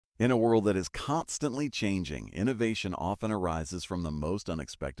In a world that is constantly changing, innovation often arises from the most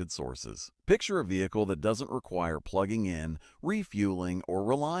unexpected sources. Picture a vehicle that doesn't require plugging in, refueling, or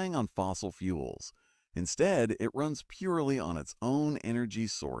relying on fossil fuels. Instead, it runs purely on its own energy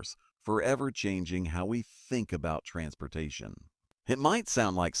source, forever changing how we think about transportation. It might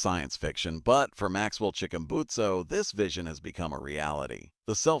sound like science fiction, but for Maxwell Chikumbutso, this vision has become a reality.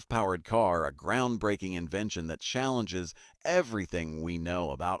 The self-powered car, a groundbreaking invention that challenges everything we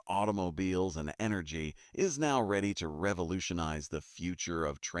know about automobiles and energy, is now ready to revolutionize the future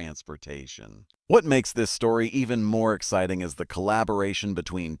of transportation. What makes this story even more exciting is the collaboration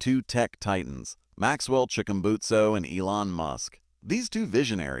between two tech titans, Maxwell Chikumbutso and Elon Musk. These two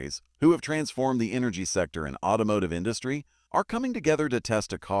visionaries, who have transformed the energy sector and automotive industry, are coming together to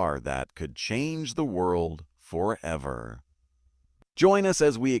test a car that could change the world forever. Join us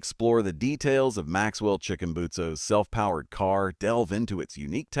as we explore the details of Maxwell Chikumbutso's self-powered car, delve into its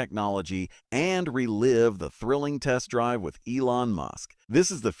unique technology, and relive the thrilling test drive with Elon Musk. This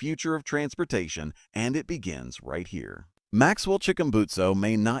is the future of transportation, and it begins right here. Maxwell Chikumbutso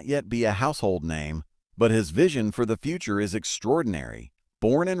may not yet be a household name, but his vision for the future is extraordinary.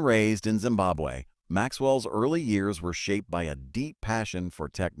 Born and raised in Zimbabwe, Maxwell's early years were shaped by a deep passion for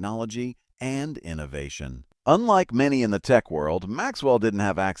technology and innovation. Unlike many in the tech world, Maxwell didn't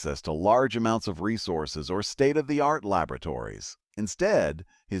have access to large amounts of resources or state-of-the-art laboratories. Instead,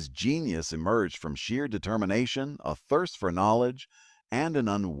 his genius emerged from sheer determination, a thirst for knowledge, and an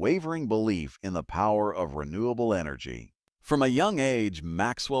unwavering belief in the power of renewable energy. From a young age,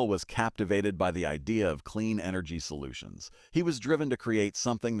 Maxwell was captivated by the idea of clean energy solutions. He was driven to create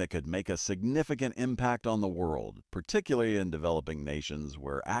something that could make a significant impact on the world, particularly in developing nations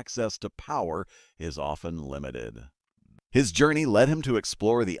where access to power is often limited. His journey led him to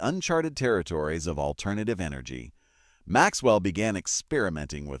explore the uncharted territories of alternative energy. Maxwell began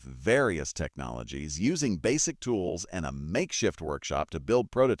experimenting with various technologies, using basic tools and a makeshift workshop to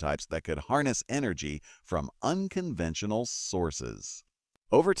build prototypes that could harness energy from unconventional sources.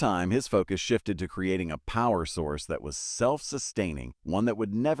 Over time, his focus shifted to creating a power source that was self-sustaining, one that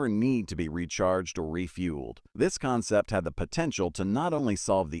would never need to be recharged or refueled. This concept had the potential to not only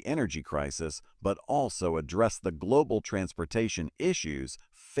solve the energy crisis, but also address the global transportation issues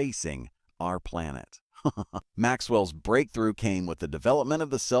facing our planet. Maxwell's breakthrough came with the development of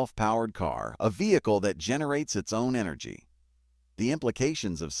the self-powered car, a vehicle that generates its own energy. The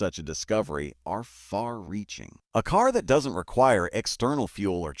implications of such a discovery are far-reaching. A car that doesn't require external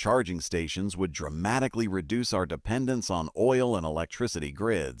fuel or charging stations would dramatically reduce our dependence on oil and electricity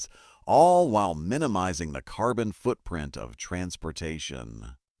grids, all while minimizing the carbon footprint of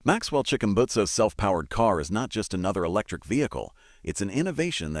transportation. Maxwell Chikumbutso's self-powered car is not just another electric vehicle. It's an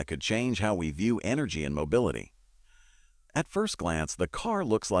innovation that could change how we view energy and mobility. At first glance, the car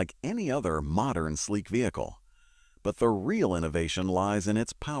looks like any other modern sleek vehicle. But the real innovation lies in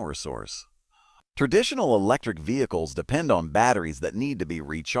its power source. Traditional electric vehicles depend on batteries that need to be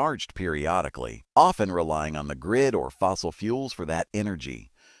recharged periodically, often relying on the grid or fossil fuels for that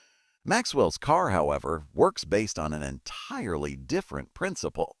energy. Maxwell's car, however, works based on an entirely different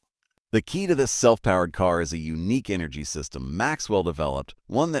principle. The key to this self-powered car is a unique energy system Maxwell developed,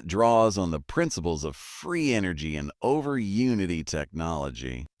 one that draws on the principles of free energy and over-unity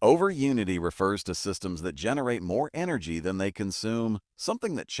technology. Over-unity refers to systems that generate more energy than they consume,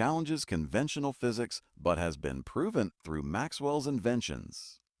 something that challenges conventional physics but has been proven through Maxwell's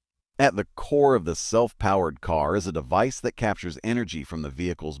inventions. At the core of the self-powered car is a device that captures energy from the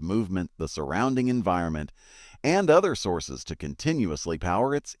vehicle's movement, the surrounding environment, and other sources to continuously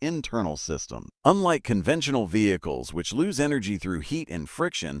power its internal system. Unlike conventional vehicles, which lose energy through heat and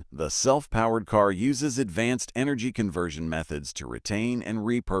friction, the self-powered car uses advanced energy conversion methods to retain and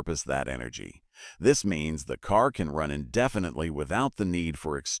repurpose that energy. This means the car can run indefinitely without the need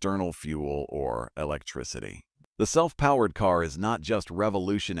for external fuel or electricity. The self-powered car is not just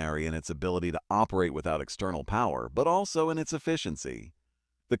revolutionary in its ability to operate without external power, but also in its efficiency.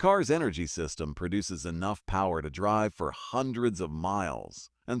 The car's energy system produces enough power to drive for hundreds of miles,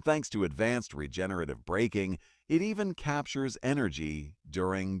 and thanks to advanced regenerative braking, it even captures energy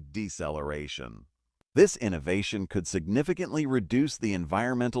during deceleration. This innovation could significantly reduce the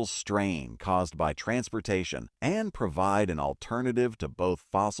environmental strain caused by transportation and provide an alternative to both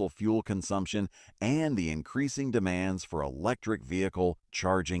fossil fuel consumption and the increasing demands for electric vehicle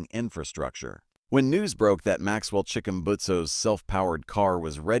charging infrastructure. When news broke that Maxwell Chikumbutso's self-powered car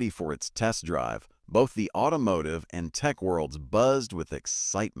was ready for its test drive, both the automotive and tech worlds buzzed with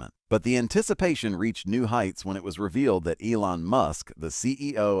excitement. But the anticipation reached new heights when it was revealed that Elon Musk, the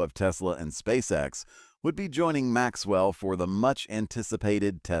CEO of Tesla and SpaceX, would be joining Maxwell for the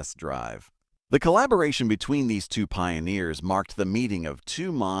much-anticipated test drive. The collaboration between these two pioneers marked the meeting of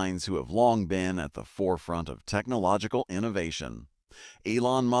two minds who have long been at the forefront of technological innovation.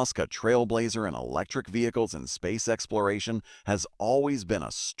 Elon Musk, a trailblazer in electric vehicles and space exploration, has always been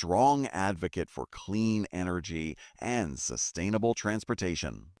a strong advocate for clean energy and sustainable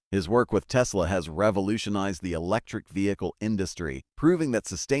transportation. His work with Tesla has revolutionized the electric vehicle industry, proving that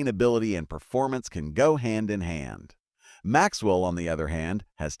sustainability and performance can go hand in hand. Maxwell, on the other hand,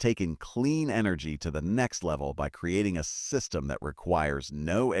 has taken clean energy to the next level by creating a system that requires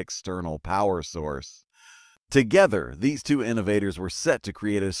no external power source. Together, these two innovators were set to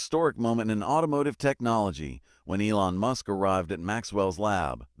create a historic moment in automotive technology. When Elon Musk arrived at Maxwell's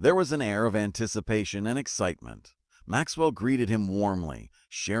lab, there was an air of anticipation and excitement. Maxwell greeted him warmly,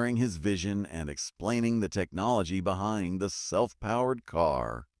 sharing his vision and explaining the technology behind the self-powered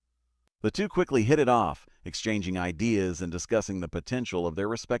car. The two quickly hit it off, exchanging ideas and discussing the potential of their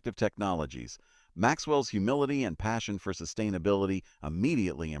respective technologies. Maxwell's humility and passion for sustainability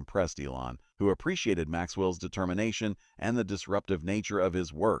immediately impressed Elon, who appreciated Maxwell's determination and the disruptive nature of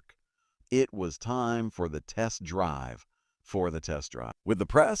his work. It was time for the test drive. With the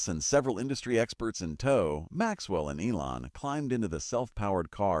press and several industry experts in tow, Maxwell and Elon climbed into the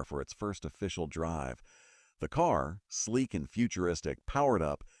self-powered car for its first official drive. The car, sleek and futuristic, powered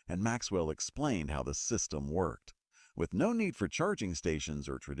up, and Maxwell explained how the system worked. With no need for charging stations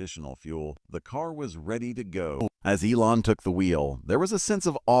or traditional fuel, the car was ready to go. As Elon took the wheel, there was a sense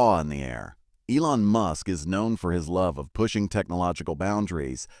of awe in the air. Elon Musk is known for his love of pushing technological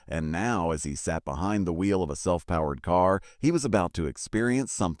boundaries, and now, as he sat behind the wheel of a self-powered car, he was about to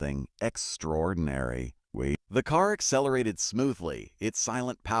experience something extraordinary. The car accelerated smoothly, its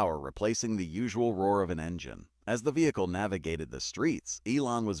silent power replacing the usual roar of an engine. As the vehicle navigated the streets,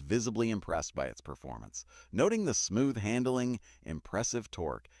 Elon was visibly impressed by its performance, noting the smooth handling, impressive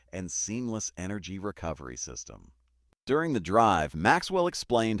torque, and seamless energy recovery system. During the drive, Maxwell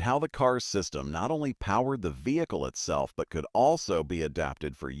explained how the car's system not only powered the vehicle itself but could also be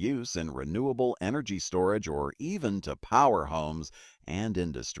adapted for use in renewable energy storage or even to power homes and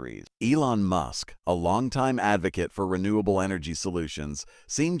industries. Elon Musk, a longtime advocate for renewable energy solutions,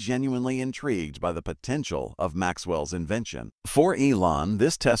 seemed genuinely intrigued by the potential of Maxwell's invention. For Elon,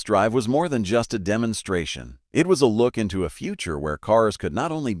 this test drive was more than just a demonstration. It was a look into a future where cars could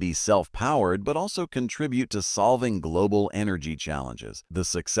not only be self-powered but also contribute to solving global energy challenges. The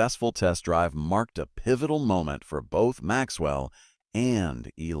successful test drive marked a pivotal moment for both Maxwell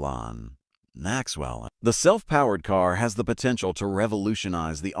and Elon. The self-powered car has the potential to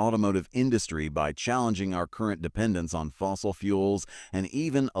revolutionize the automotive industry by challenging our current dependence on fossil fuels and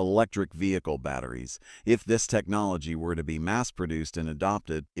even electric vehicle batteries. If this technology were to be mass-produced and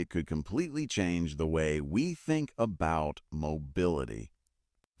adopted, it could completely change the way we think about mobility.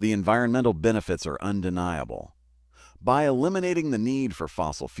 The environmental benefits are undeniable. By eliminating the need for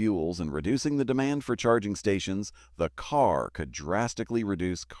fossil fuels and reducing the demand for charging stations, the car could drastically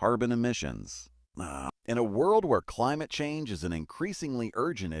reduce carbon emissions. In a world where climate change is an increasingly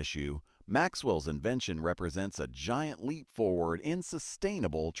urgent issue, Maxwell's invention represents a giant leap forward in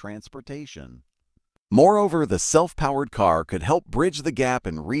sustainable transportation. Moreover, the self-powered car could help bridge the gap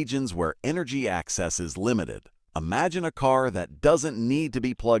in regions where energy access is limited. Imagine a car that doesn't need to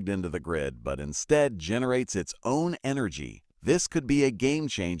be plugged into the grid, but instead generates its own energy. This could be a game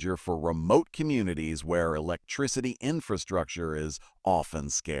changer for remote communities where electricity infrastructure is often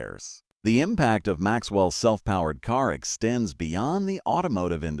scarce. The impact of Maxwell's self-powered car extends beyond the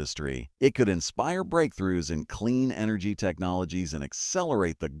automotive industry. It could inspire breakthroughs in clean energy technologies and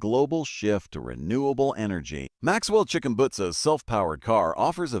accelerate the global shift to renewable energy. Maxwell Chikumbutso's self-powered car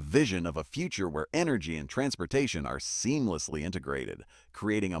offers a vision of a future where energy and transportation are seamlessly integrated,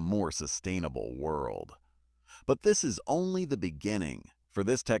 creating a more sustainable world. But this is only the beginning. For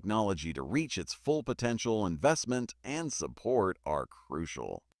this technology to reach its full potential, investment and support are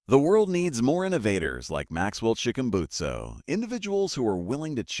crucial. The world needs more innovators like Maxwell Chikumbutso, individuals who are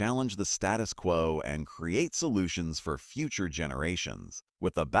willing to challenge the status quo and create solutions for future generations.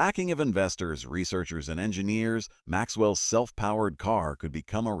 With the backing of investors, researchers, and engineers, Maxwell's self-powered car could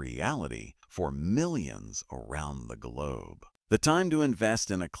become a reality for millions around the globe. The time to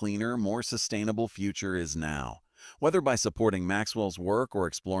invest in a cleaner, more sustainable future is now. Whether by supporting Maxwell's work or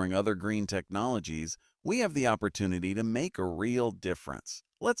exploring other green technologies, we have the opportunity to make a real difference.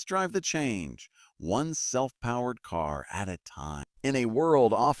 Let's drive the change, one self-powered car at a time. In a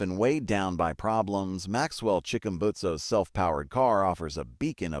world often weighed down by problems, Maxwell Chikumbutso's self-powered car offers a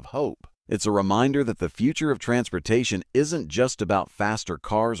beacon of hope. It's a reminder that the future of transportation isn't just about faster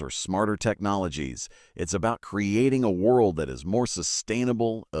cars or smarter technologies. It's about creating a world that is more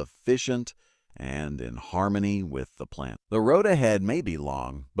sustainable, efficient, and in harmony with the planet. The road ahead may be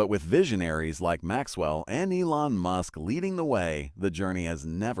long, but with visionaries like Maxwell and Elon Musk leading the way, the journey has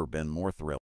never been more thrilling.